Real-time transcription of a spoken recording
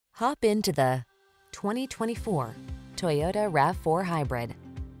Hop into the 2024 Toyota RAV4 Hybrid.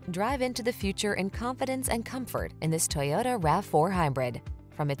 Drive into the future in confidence and comfort in this Toyota RAV4 Hybrid.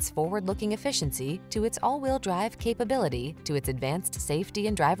 From its forward-looking efficiency to its all-wheel drive capability to its advanced safety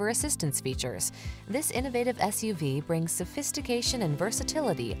and driver assistance features, this innovative SUV brings sophistication and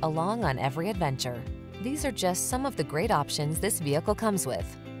versatility along on every adventure. These are just some of the great options this vehicle comes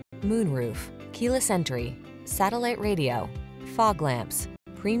with: moonroof, keyless entry, satellite radio, fog lamps,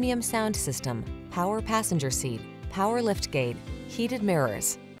 premium sound system, power passenger seat, power liftgate, heated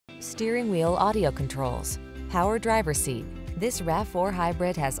mirrors, steering wheel audio controls, power driver seat. This RAV4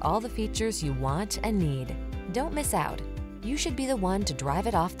 Hybrid has all the features you want and need. Don't miss out. You should be the one to drive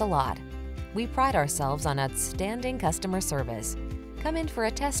it off the lot. We pride ourselves on outstanding customer service. Come in for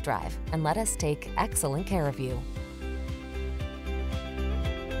a test drive and let us take excellent care of you.